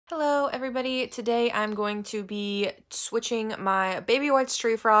Hello everybody, today I'm going to be switching my baby white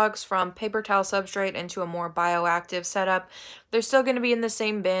tree frogs from paper towel substrate into a more bioactive setup. They're still going to be in the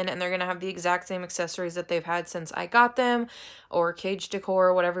same bin and they're going to have the exact same accessories that they've had since I got them, or cage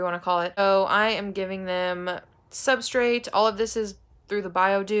decor, whatever you want to call it. So I am giving them substrate. All of this is through the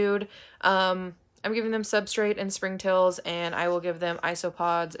BioDude. I'm giving them substrate and springtails, and I will give them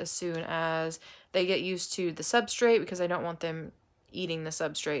isopods as soon as they get used to the substrate because I don't want them eating the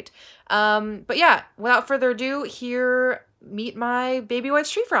substrate. But yeah, without further ado, meet my baby white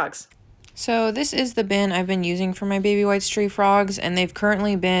tree frogs. So this is the bin I've been using for my baby white tree frogs, and they've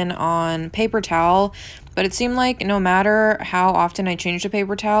currently been on paper towel, but it seemed like no matter how often I changed a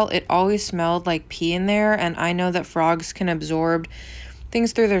paper towel, it always smelled like pee in there, and I know that frogs can absorb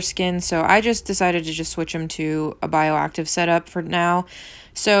things through their skin, so I just decided to just switch them to a bioactive setup for now.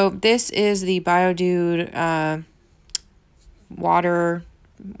 So this is the BioDude water,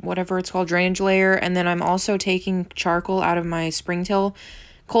 whatever it's called, drainage layer, and then I'm also taking charcoal out of my springtail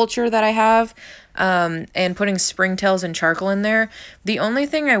culture that I have, and putting springtails and charcoal in there. The only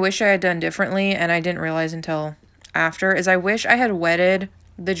thing I wish I had done differently, and I didn't realize until after, is I wish I had wetted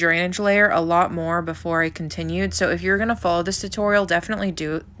the drainage layer a lot more before I continued. So if you're gonna follow this tutorial, definitely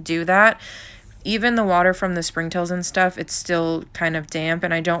do that. Even the water from the springtails and stuff, it's still kind of damp,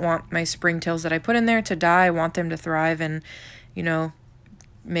 and I don't want my springtails that I put in there to die. I want them to thrive and, you know,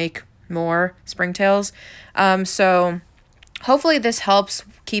 make more springtails. So hopefully this helps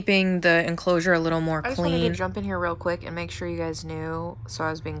keeping the enclosure a little more clean. I just wanted to jump in here real quick and make sure you guys knew, so I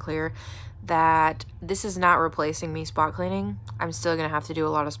was being clear, that this is not replacing me spot cleaning. I'm still gonna have to do a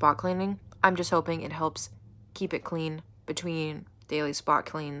lot of spot cleaning. I'm just hoping it helps keep it clean between daily spot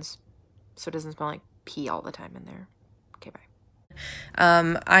cleans, so it doesn't smell like pee all the time in there. Okay,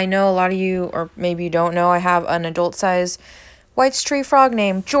 bye. I know a lot of you, or maybe you don't know, I have an adult size white tree frog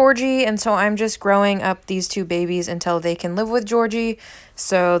named Georgie, and so I'm just growing up these two babies until they can live with Georgie,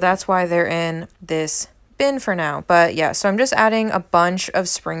 so that's why they're in this bin for now. But yeah, so I'm just adding a bunch of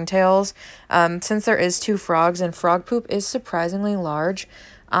springtails, since there is two frogs and frog poop is surprisingly large.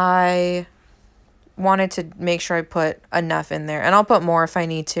 I wanted to make sure I put enough in there, and I'll put more if I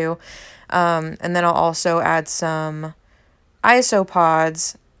need to, and then I'll also add some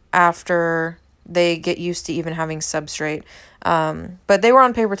isopods after they get used to even having substrate. But they were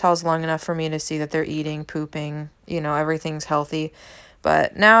on paper towels long enough for me to see that they're eating, pooping, you know, everything's healthy.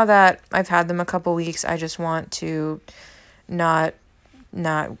 But now that I've had them a couple weeks, I just want to not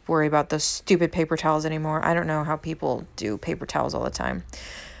worry about those stupid paper towels anymore. I don't know how people do paper towels all the time.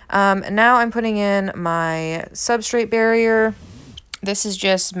 Now I'm putting in my substrate barrier. This is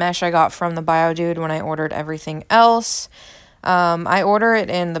just mesh I got from the BioDude when I ordered everything else. I order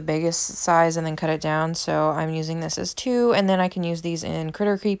it in the biggest size and then cut it down, so I'm using this as 2, and then I can use these in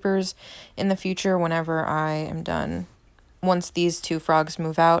critter creepers in the future whenever I am done, once these two frogs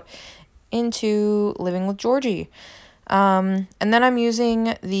move out into living with Georgie. And then I'm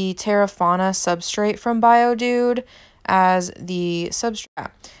using the Terrafauna substrate from BioDude as the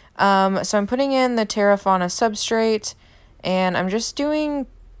substrate. So I'm putting in the Terrafauna substrate, and I'm just doing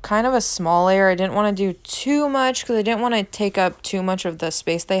kind of a small layer. I didn't want to do too much because I didn't want to take up too much of the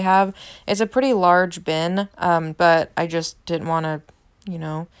space they have. It's a pretty large bin, but I just didn't want to, you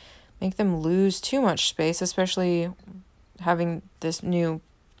know, make them lose too much space, especially having this new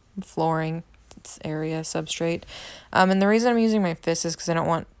flooring area substrate. And the reason I'm using my fist is because I don't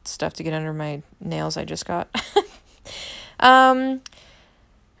want stuff to get under my nails I just got.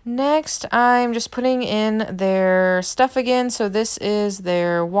 Next, I'm just putting in their stuff again. So this is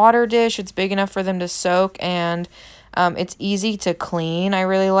their water dish. It's big enough for them to soak, and it's easy to clean. I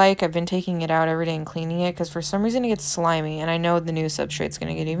really like. I've been taking it out every day and cleaning it because for some reason it gets slimy, and I know the new substrate's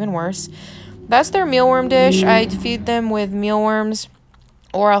going to get even worse. That's their mealworm dish. I feed them with mealworms,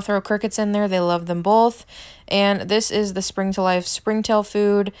 or I'll throw crickets in there. They love them both. And this is the Spring to Life springtail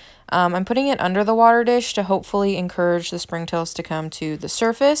food. I'm putting it under the water dish to hopefully encourage the springtails to come to the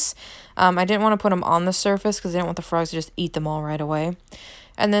surface. I didn't want to put them on the surface because I didn't want the frogs to just eat them all right away.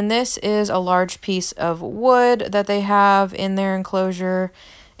 And then this is a large piece of wood that they have in their enclosure.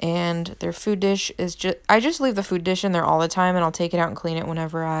 And their food dish is I just leave the food dish in there all the time, and I'll take it out and clean it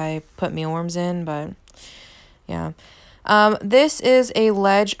whenever I put mealworms in, but yeah. This is a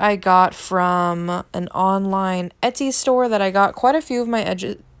ledge I got from an online Etsy store that I got quite a few of my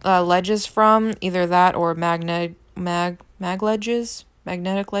ledges from, either that or magnetic ledges,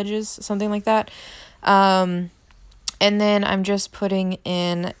 something like that. And then I'm just putting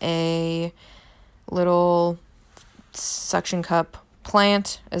in a little suction cup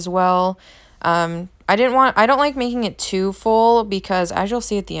plant as well. I don't like making it too full because, as you'll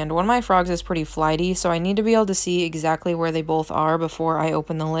see at the end, one of my frogs is pretty flighty, so I need to be able to see exactly where they both are before I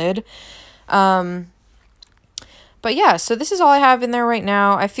open the lid. But yeah, so this is all I have in there right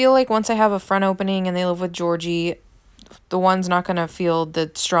now. I feel like once I have a front opening and they live with Georgie, the one's not going to feel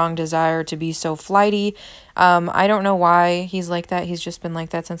the strong desire to be so flighty. I don't know why he's like that. He's just been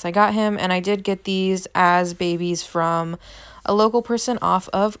like that since I got him. And I did get these as babies from a local person off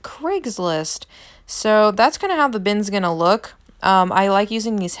of Craigslist. So that's kind of how the bin's going to look. I like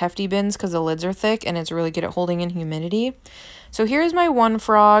using these hefty bins because the lids are thick and it's really good at holding in humidity. So here's my one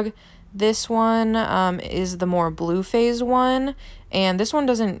frog. This one is the more blue phase one, and this one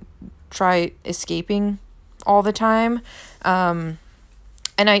doesn't try escaping all the time. And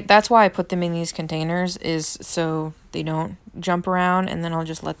that's why I put them in these containers, is so they don't jump around, and then I'll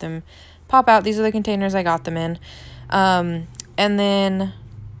just let them pop out. These are the containers I got them in. And then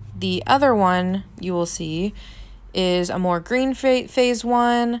the other one you will see is a more green phase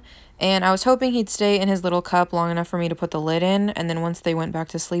one. And I was hoping he'd stay in his little cup long enough for me to put the lid in. And then once they went back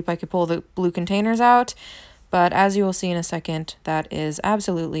to sleep, I could pull the blue containers out. But as you will see in a second, that is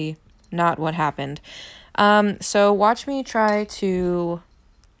absolutely not what happened. So watch me try to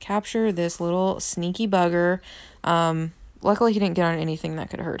capture this little sneaky bugger. Luckily, he didn't get on anything that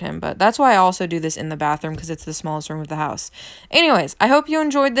could hurt him, but that's why I also do this in the bathroom, because it's the smallest room of the house. Anyways, I hope you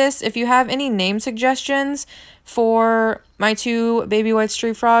enjoyed this. If you have any name suggestions for my two baby white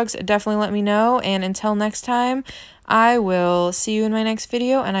street frogs, definitely let me know. And until next time, I will see you in my next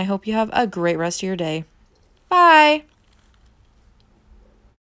video, and I hope you have a great rest of your day. Bye!